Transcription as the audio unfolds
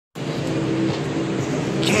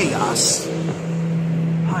chaos.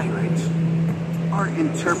 Pirate art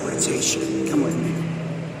interpretation. Come with me.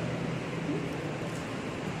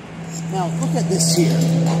 Now, look at this here.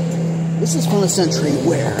 This is from a century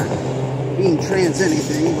where being trans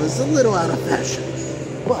anything was a little out of fashion.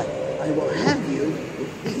 But I will have you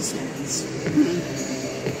with these hands.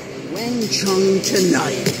 Wang Chung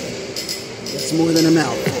tonight. That's more than a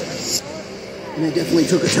mouthful. And I definitely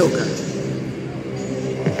took a toga.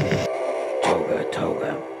 Toga.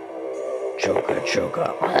 Choka.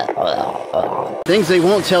 Things they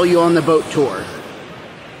won't tell you on the boat tour.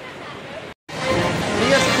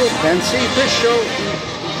 Theatrical fancy fish show.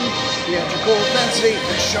 Theatrical fancy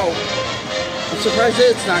fish show. I'm surprised that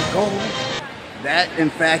it's not gold. That, in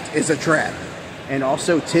fact, is a trap. And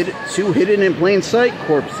also two hidden in plain sight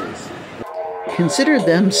corpses. Consider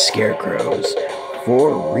them scarecrows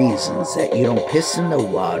for reasons that you don't piss in the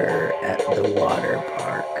water at the water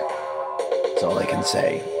park. That's all I can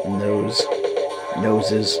say. And those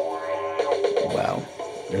noses, wow,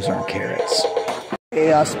 those aren't carrots.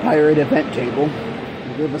 Chaos Pirate event table.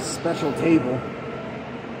 We have a special table.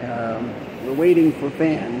 We're waiting for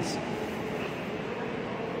fans.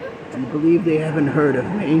 I believe they haven't heard of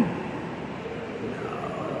me. No.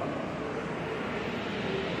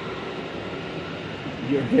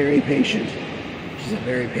 You're very patient. She's a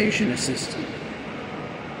very patient assistant.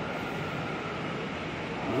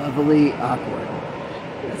 Lovely, awkward.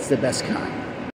 That's the best kind.